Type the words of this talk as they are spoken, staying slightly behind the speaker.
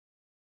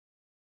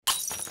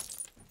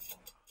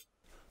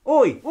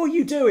Oi, what are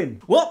you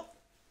doing? What?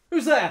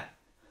 Who's there?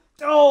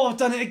 Oh, I've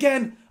done it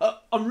again.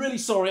 I'm really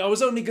sorry. I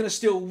was only going to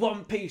steal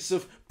one piece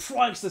of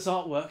priceless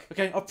artwork.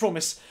 Okay, I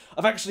promise.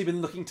 I've actually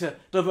been looking to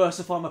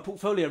diversify my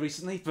portfolio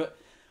recently, but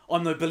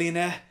I'm no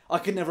billionaire. I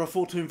could never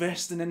afford to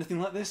invest in anything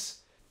like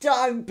this.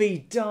 Don't be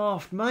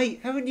daft,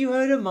 mate. Haven't you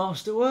heard of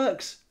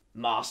Masterworks?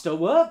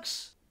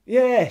 Masterworks?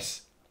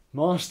 Yes,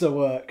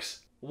 Masterworks.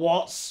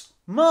 What's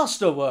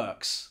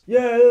Masterworks?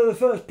 Yeah, they're the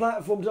first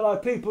platform to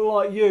let people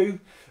like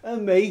you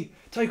and me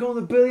take on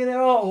the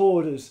billionaire art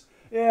hoarders.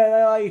 Yeah,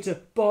 they allow you to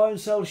buy and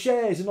sell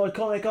shares in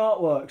iconic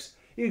artworks.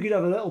 You could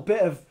have a little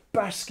bit of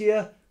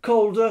Basquiat,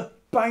 Calder,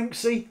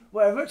 Banksy,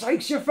 whatever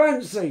takes your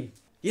fancy.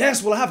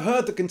 Yes, well, I have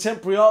heard that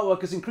contemporary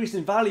artwork has increased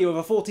in value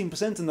over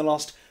 14% in the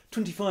last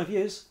 25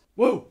 years.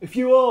 Well, if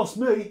you ask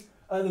me,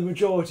 and the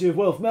majority of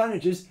wealth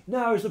managers,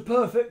 now is the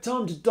perfect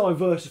time to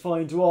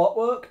diversify into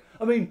artwork.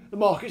 I mean, the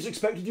market's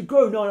expected to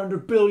grow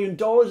 $900 billion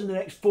in the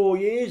next 4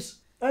 years.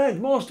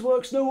 And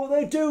Masterworks know what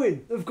they're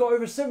doing. They've got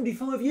over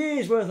 75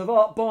 years worth of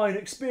art buying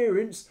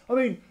experience. I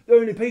mean, the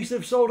only piece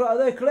they've sold out of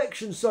their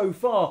collection so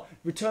far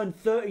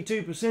returned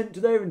 32% to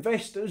their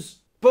investors.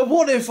 But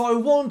what if I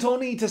want or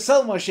need to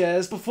sell my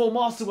shares before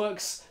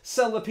Masterworks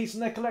sell the piece in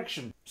their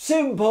collection?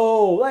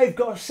 Simple! They've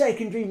got a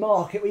secondary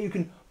market where you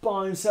can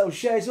buy and sell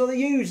shares of other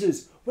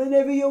users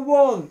whenever you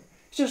want.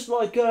 It's just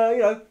like,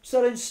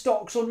 selling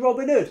stocks on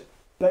Robinhood.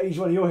 Bet he's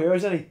one of your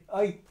heroes, isn't he?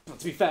 Eh? But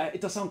to be fair,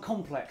 it does sound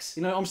complex.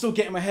 You know, I'm still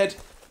getting my head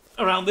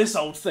around this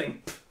old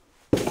thing.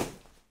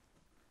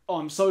 Oh,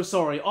 I'm so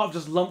sorry. I've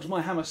just lumped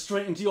my hammer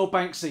straight into your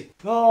Banksy.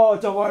 Oh,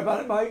 don't worry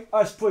about it, mate.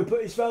 That's probably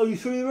put its value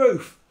through the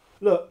roof.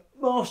 Look,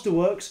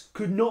 Masterworks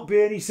could not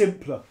be any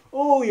simpler.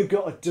 All you've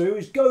got to do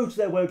is go to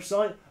their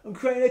website and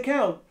create an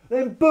account.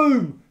 Then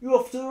boom, you're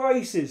off to the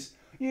races.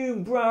 You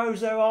can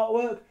browse their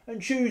artwork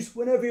and choose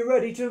whenever you're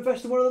ready to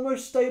invest in one of the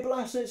most stable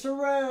assets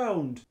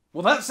around.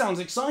 Well, that sounds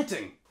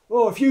exciting.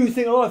 Well, if you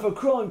think a life of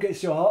crime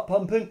gets your heart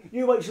pumping,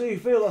 you wait till you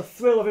feel the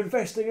thrill of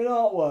investing in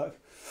artwork.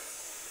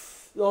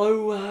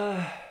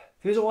 So,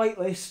 here's a wait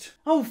list.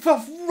 Oh,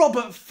 for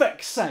Robert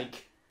Feck's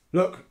sake.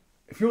 Look,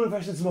 if you want to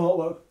invest in some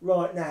artwork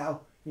right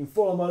now, you can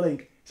follow my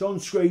link. It's on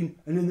screen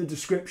and in the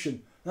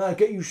description. That'll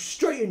get you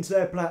straight into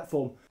their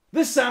platform.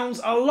 This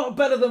sounds a lot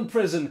better than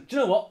prison. Do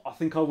you know what? I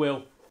think I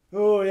will.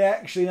 Oh, yeah,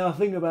 actually, now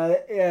think about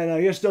it. Yeah, no,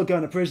 you're still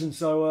going to prison,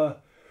 so,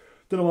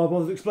 don't know why I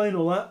bothered to explain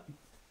all that.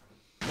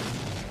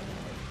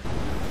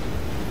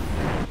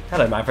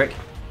 Hello, Maverick.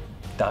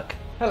 Duck.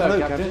 Hello,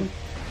 Captain.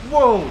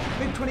 Whoa,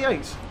 big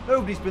 28.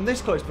 Nobody's been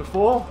this close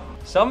before.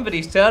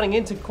 Somebody's turning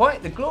into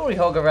quite the glory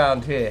hog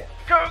around here.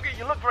 Goga,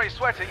 you look very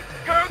sweaty.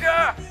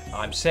 Goga!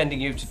 I'm sending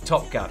you to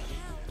Top Gun.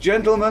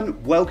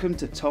 Gentlemen, welcome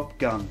to Top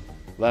Gun.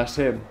 That's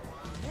him.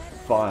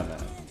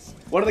 Fireman.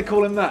 Why do they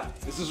call him that?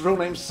 Is his real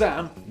name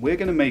Sam? We're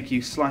going to make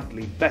you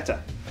slightly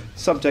better,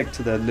 subject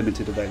to the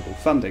limited available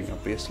funding,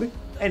 obviously.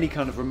 Any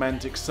kind of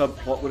romantic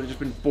subplot would have just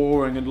been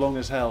boring and long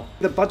as hell.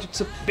 The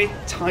budget's a bit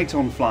tight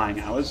on flying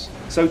hours,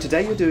 so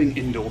today you're doing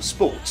indoor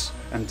sports,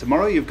 and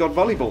tomorrow you've got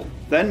volleyball.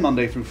 Then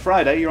Monday through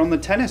Friday you're on the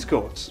tennis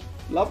courts.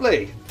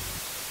 Lovely.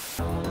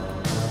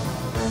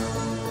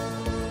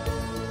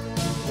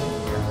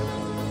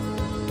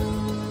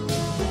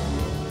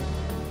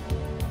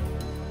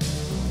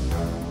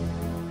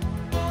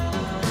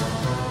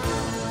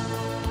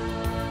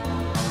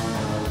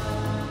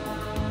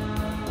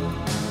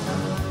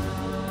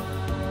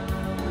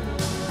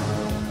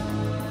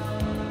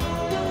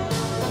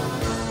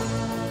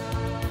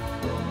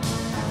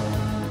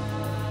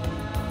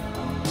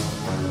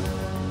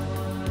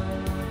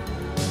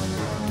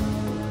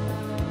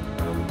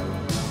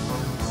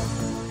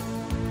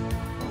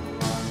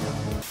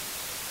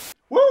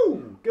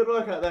 Woo! Good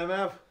work out there,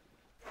 Mav.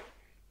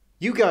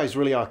 You guys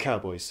really are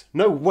cowboys.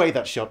 No way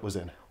that shot was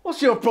in.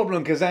 What's your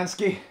problem,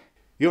 Kazansky?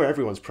 You're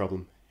everyone's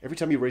problem. Every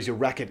time you raise your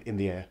racket in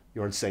the air,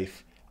 you're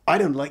unsafe. I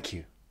don't like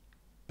you.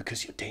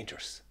 Because you're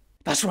dangerous.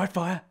 That's right,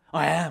 Fire.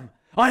 I am.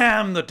 I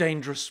am the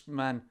dangerous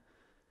man.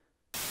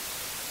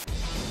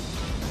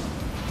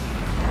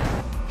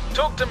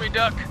 Talk to me,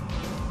 Duck.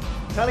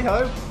 Tally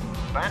ho.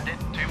 Bandit,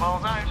 2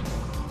 miles out.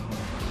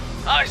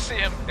 I see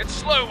him.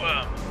 It's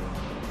Slowworm.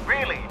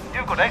 Really?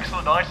 You've got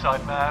excellent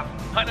eyesight, Mav.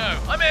 I know.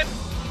 I'm in.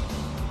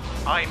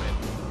 I'm in.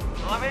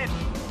 I'm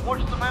in.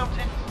 Watch the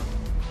mountains.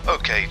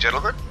 Okay,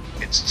 gentlemen.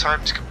 It's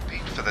time to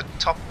compete for the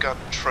Top Gun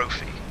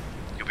trophy.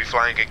 You'll be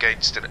flying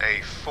against an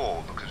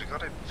A4 because we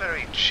got it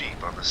very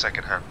cheap on the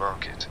second-hand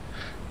market.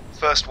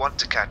 First one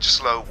to catch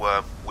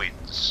Slowworm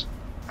wins.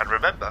 And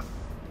remember,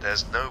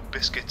 there's no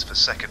biscuits for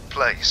second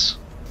place.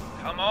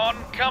 Come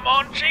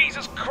on,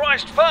 Jesus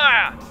Christ,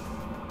 Fire!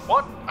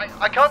 What?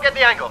 I can't get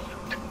the angle.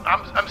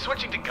 I'm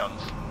switching to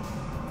guns.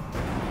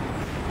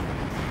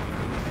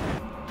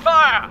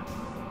 Fire!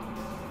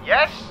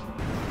 Yes?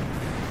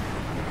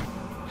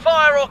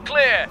 Fire or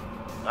clear?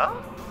 Huh?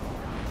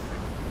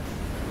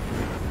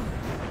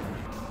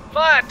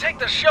 Fire, take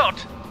the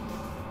shot!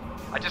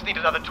 I just need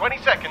another 20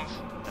 seconds,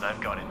 and I've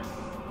got him.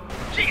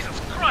 Jesus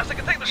Christ, I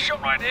can take the shot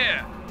right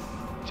here!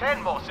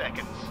 10 more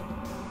seconds.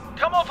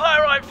 Come off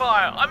higher, right,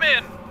 Fire, I'm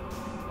in!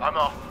 I'm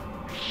off.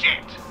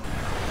 Shit!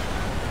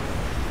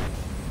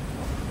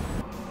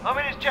 I'm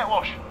in his jet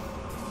wash.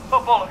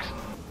 Oh, bollocks.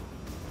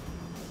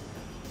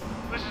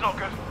 This is not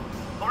good.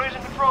 I'm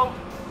losing control.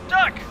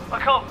 Jack! I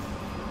can't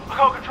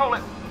control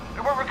it.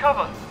 It won't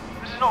recover.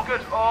 This is not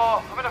good.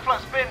 Oh, I'm in a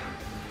flat spin.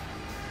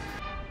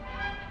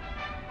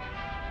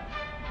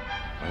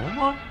 Oh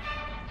my.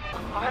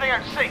 I'm heading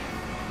out to sea.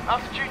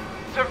 Altitude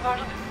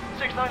 7,000,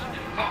 6,000.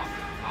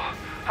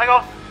 Hang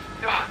on.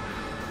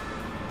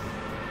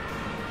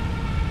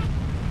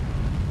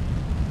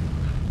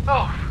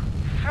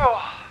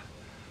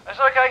 It's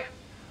okay.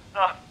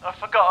 No, I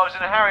forgot I was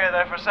in a Harrier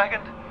there for a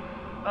second.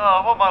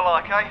 Oh, what am I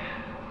like, eh?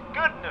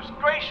 Goodness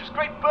gracious,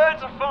 great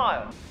birds of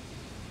fire.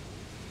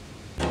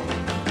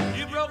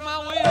 You broke my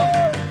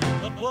will,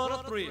 but what a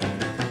thrill.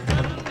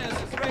 Goodness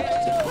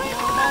gracious, great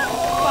birds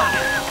of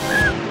fire.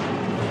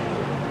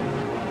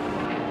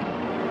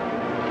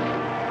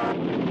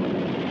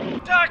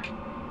 Duck!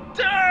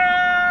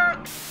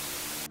 Duck!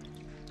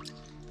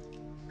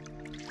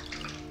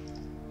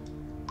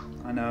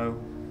 I know.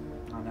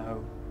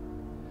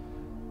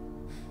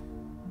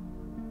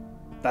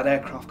 That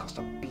aircraft cost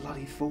a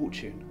bloody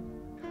fortune.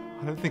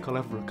 I don't think I'll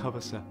ever recover,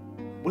 sir.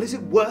 Well, is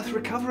it worth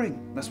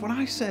recovering? That's what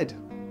I said.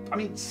 I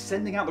mean,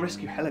 sending out the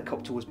rescue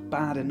helicopter was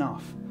bad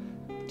enough.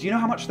 Do you know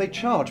how much they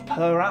charge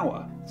per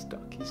hour? It's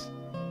Duck.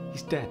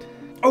 He's dead.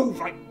 Oh,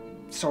 right.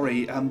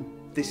 Sorry,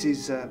 this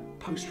is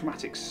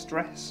post-traumatic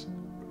stress.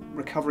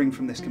 Recovering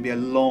from this can be a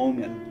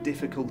long and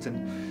difficult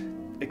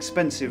and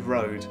expensive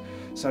road.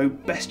 So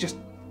best just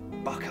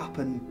buck up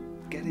and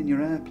get in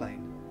your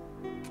airplane.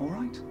 All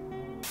right?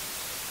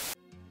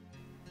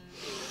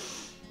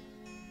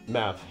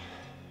 Mav,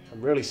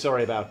 I'm really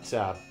sorry about,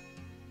 what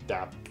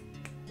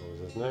was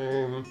his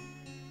name?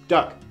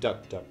 Duck.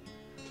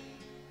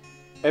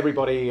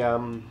 Everybody,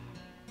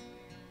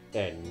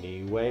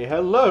 anyway,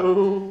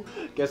 hello!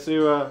 Guess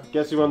who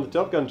won the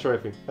Top Gun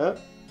trophy, huh?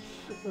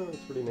 Oh, that's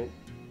pretty neat.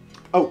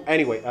 Oh,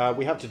 anyway,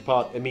 we have to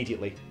depart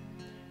immediately.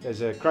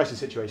 There's a crisis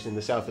situation in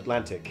the South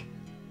Atlantic.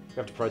 We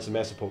have to provide some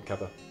air support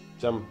cover.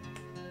 Some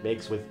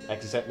MiGs with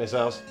Exocet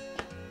missiles.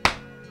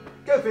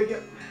 Go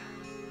figure.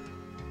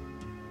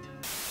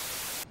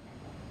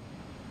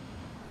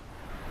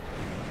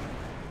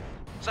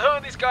 So who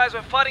are these guys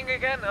we're fighting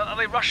again? Are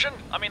they Russian?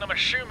 I mean, I'm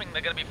assuming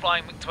they're going to be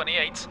flying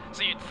MiG-28s,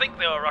 so you'd think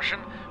they were Russian,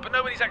 but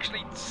nobody's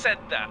actually said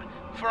that.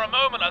 For a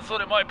moment, I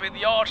thought it might be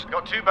the odd. We've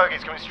got 2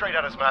 bogies coming straight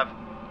at us, Mav.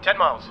 10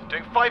 miles,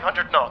 doing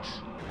 500 knots.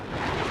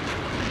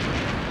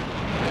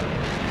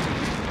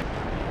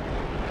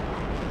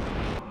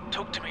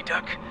 Talk to me,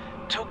 Duck.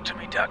 Talk to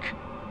me, Duck.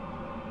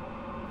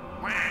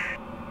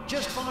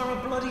 Just fire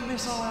a bloody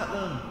missile at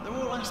them. They're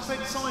all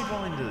aspect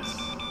sidewinders.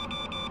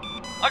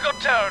 I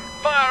got tone.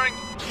 Firing.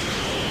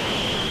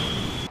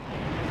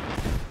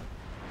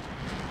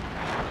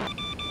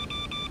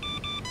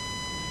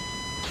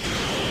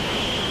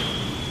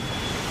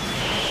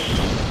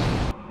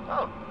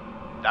 Oh,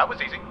 that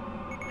was easy.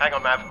 Hang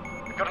on, Mav.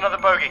 We've got another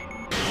bogey.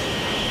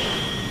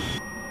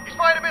 He's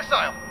fired a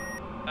missile.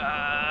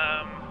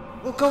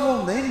 Well, go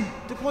on then.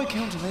 Deploy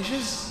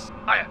countermeasures.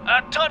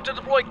 Time to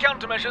deploy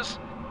countermeasures.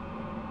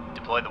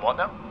 Deploy the what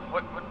now?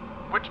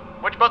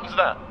 Which button's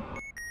that?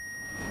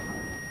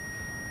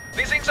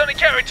 These things only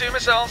carry 2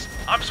 missiles.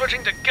 I'm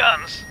switching to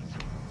guns.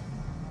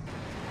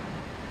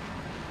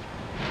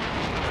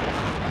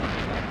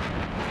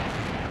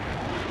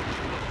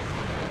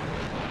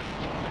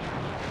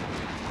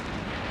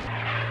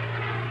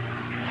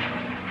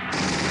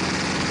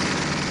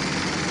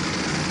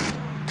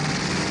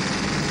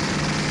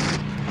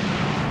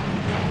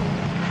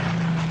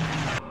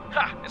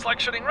 Ha! It's like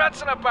shooting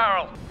rats in a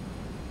barrel.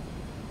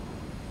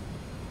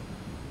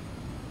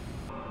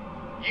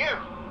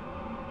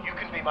 You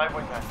can be my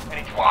wingman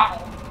anytime.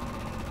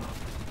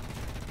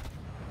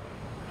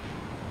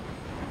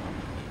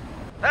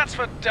 That's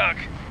for Doug,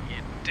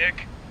 you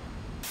dick.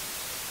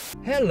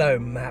 Hello,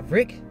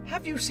 Maverick.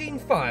 Have you seen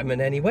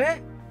firemen anywhere?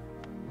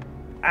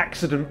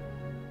 Accident.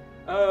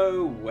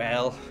 Oh,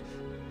 well.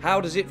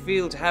 How does it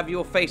feel to have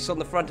your face on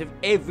the front of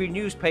every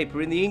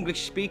newspaper in the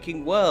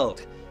English-speaking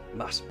world?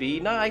 Must be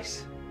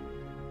nice.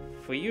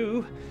 For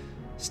you.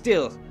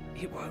 Still,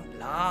 it won't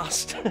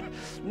last.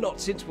 Not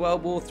since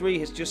World War III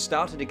has just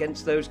started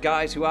against those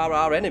guys who are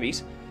our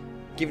enemies.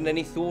 Given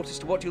any thought as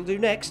to what you'll do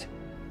next?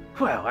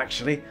 Well,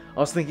 actually, I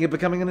was thinking of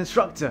becoming an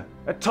instructor.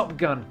 A Top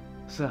Gun,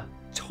 sir.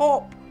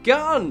 Top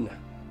Gun?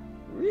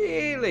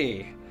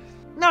 Really?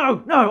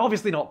 No,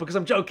 obviously not, because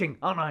I'm joking,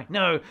 aren't I?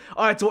 No,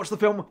 I had to watch the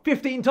film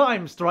 15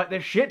 times to write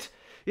this shit.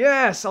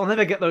 Yes, I'll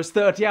never get those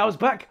 30 hours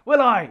back,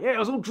 will I? Yeah, it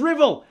was all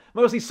drivel.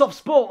 Mostly soft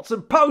sports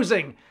and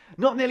posing.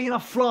 Not nearly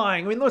enough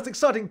flying. I mean, the most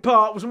exciting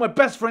part was when my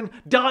best friend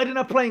died in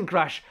a plane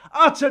crash.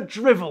 Utter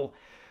drivel.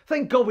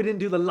 Thank God we didn't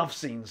do the love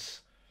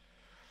scenes.